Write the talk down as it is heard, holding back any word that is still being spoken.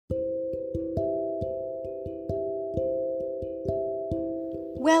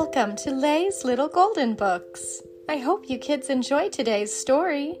Welcome to Lay's Little Golden Books. I hope you kids enjoy today's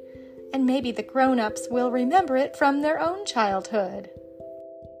story, and maybe the grown-ups will remember it from their own childhood.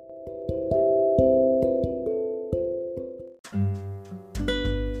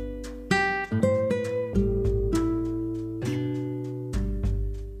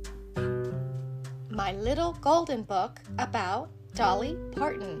 My Little Golden Book about Dolly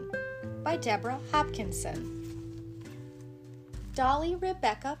Parton by Deborah Hopkinson. Dolly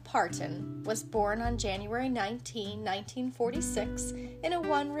Rebecca Parton was born on January 19, 1946, in a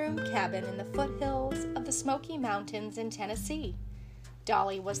one-room cabin in the foothills of the Smoky Mountains in Tennessee.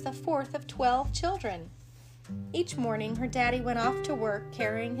 Dolly was the fourth of 12 children. Each morning, her daddy went off to work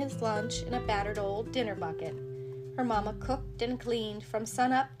carrying his lunch in a battered old dinner bucket. Her mama cooked and cleaned from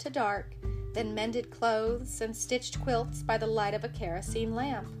sunup to dark, then mended clothes and stitched quilts by the light of a kerosene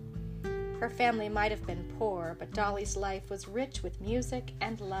lamp. Her family might have been poor, but Dolly's life was rich with music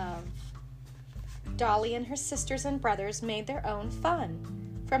and love. Dolly and her sisters and brothers made their own fun.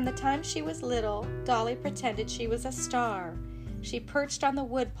 From the time she was little, Dolly pretended she was a star. She perched on the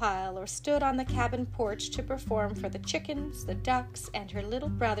woodpile or stood on the cabin porch to perform for the chickens, the ducks, and her little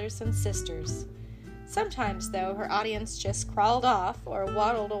brothers and sisters. Sometimes, though, her audience just crawled off or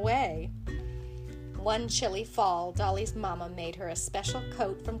waddled away. One chilly fall, Dolly's mama made her a special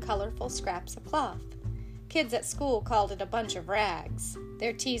coat from colorful scraps of cloth. Kids at school called it a bunch of rags.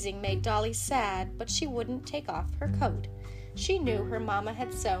 Their teasing made Dolly sad, but she wouldn't take off her coat. She knew her mama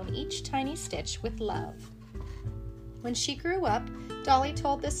had sewn each tiny stitch with love. When she grew up, Dolly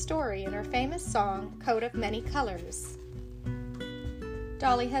told this story in her famous song, Coat of Many Colors.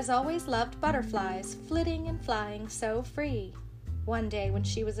 Dolly has always loved butterflies, flitting and flying so free. One day when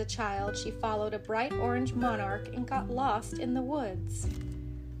she was a child, she followed a bright orange monarch and got lost in the woods.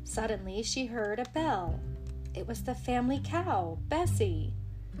 Suddenly, she heard a bell. It was the family cow, Bessie.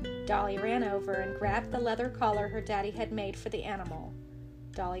 Dolly ran over and grabbed the leather collar her daddy had made for the animal.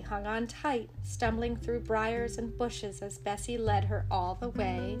 Dolly hung on tight, stumbling through briars and bushes as Bessie led her all the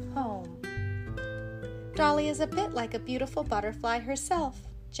way home. Dolly is a bit like a beautiful butterfly herself,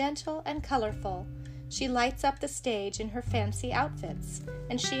 gentle and colorful. She lights up the stage in her fancy outfits,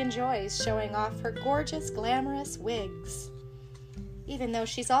 and she enjoys showing off her gorgeous, glamorous wigs. Even though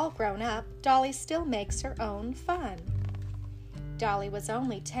she's all grown up, Dolly still makes her own fun. Dolly was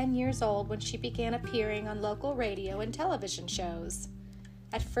only 10 years old when she began appearing on local radio and television shows.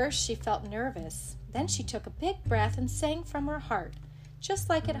 At first she felt nervous. Then she took a big breath and sang from her heart, just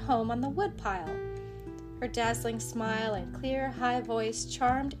like at home on the woodpile. Her dazzling smile and clear, high voice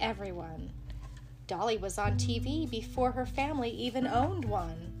charmed everyone. Dolly was on TV before her family even owned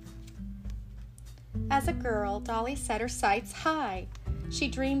one. As a girl, Dolly set her sights high. She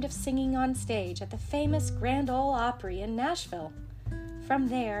dreamed of singing on stage at the famous Grand Ole Opry in Nashville. From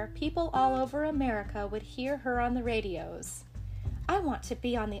there, people all over America would hear her on the radios. "I want to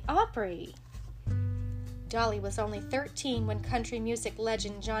be on the Opry." Dolly was only 13 when country music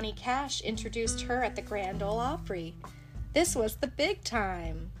legend Johnny Cash introduced her at the Grand Ole Opry. This was the big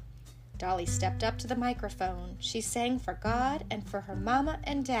time. Dolly stepped up to the microphone. She sang for God and for her mama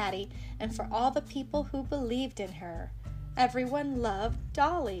and daddy and for all the people who believed in her. Everyone loved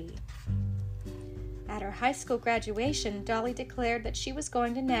Dolly. At her high school graduation, Dolly declared that she was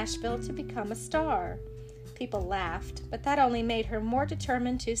going to Nashville to become a star. People laughed, but that only made her more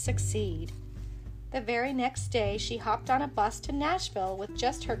determined to succeed. The very next day, she hopped on a bus to Nashville with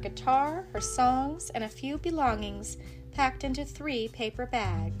just her guitar, her songs, and a few belongings packed into 3 paper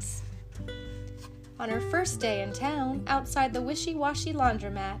bags. On her first day in town, outside the wishy-washy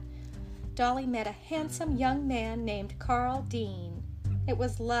laundromat, Dolly met a handsome young man named Carl Dean. It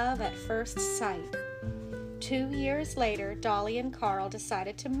was love at first sight. 2 years later, Dolly and Carl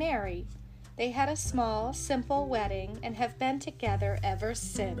decided to marry. They had a small, simple wedding and have been together ever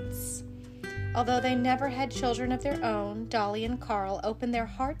since. Although they never had children of their own, Dolly and Carl opened their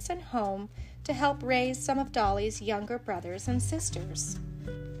hearts and home to help raise some of Dolly's younger brothers and sisters.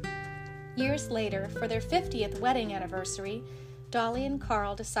 Years later, for their 50th wedding anniversary, Dolly and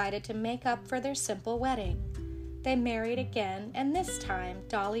Carl decided to make up for their simple wedding. They married again, and this time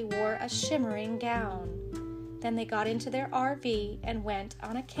Dolly wore a shimmering gown. Then they got into their RV and went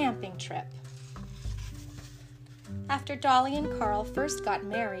on a camping trip. After Dolly and Carl first got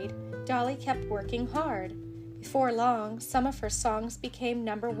married, Dolly kept working hard. Before long, some of her songs became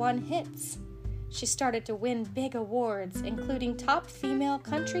 #1 hits. She started to win big awards, including Top Female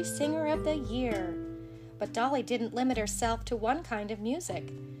Country Singer of the Year. But Dolly didn't limit herself to one kind of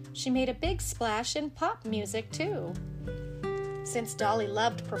music. She made a big splash in pop music, too. Since Dolly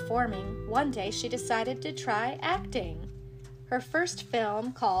loved performing, one day she decided to try acting. Her first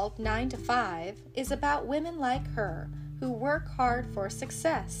film, called 9 to 5, is about women like her who work hard for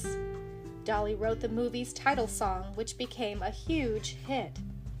success. Dolly wrote the movie's title song, which became a huge hit.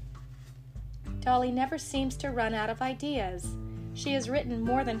 Dolly never seems to run out of ideas. She has written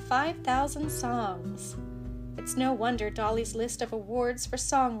more than 5,000 songs. It's no wonder Dolly's list of awards for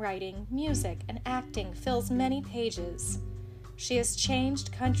songwriting, music, and acting fills many pages. She has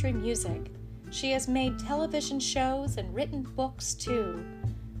changed country music. She has made television shows and written books, too.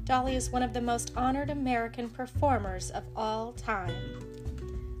 Dolly is one of the most honored American performers of all time.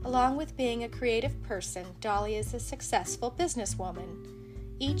 Along with being a creative person, Dolly is a successful businesswoman.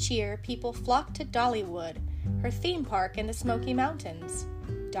 Each year, people flock to Dollywood, her theme park in the Smoky Mountains.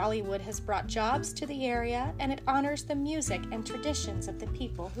 Dollywood has brought jobs to the area, and it honors the music and traditions of the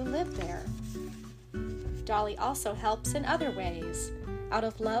people who live there. Dolly also helps in other ways. Out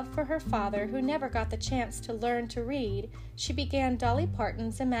of love for her father, who never got the chance to learn to read, she began Dolly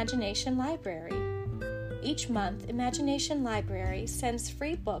Parton's Imagination Library. Each month, Imagination Library sends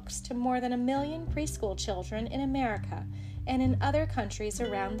free books to more than 1 million preschool children in America and in other countries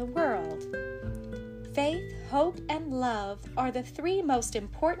around the world. Faith, hope, and love are the 3 most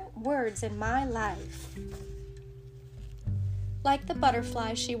important words in my life. Like the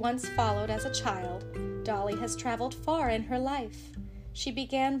butterfly she once followed as a child, Dolly has traveled far in her life. She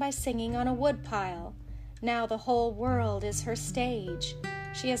began by singing on a woodpile. Now the whole world is her stage.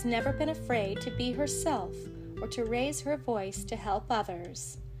 She has never been afraid to be herself or to raise her voice to help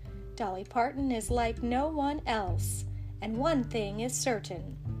others. Dolly Parton is like no one else, and one thing is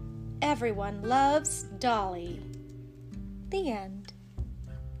certain: everyone loves Dolly. The end.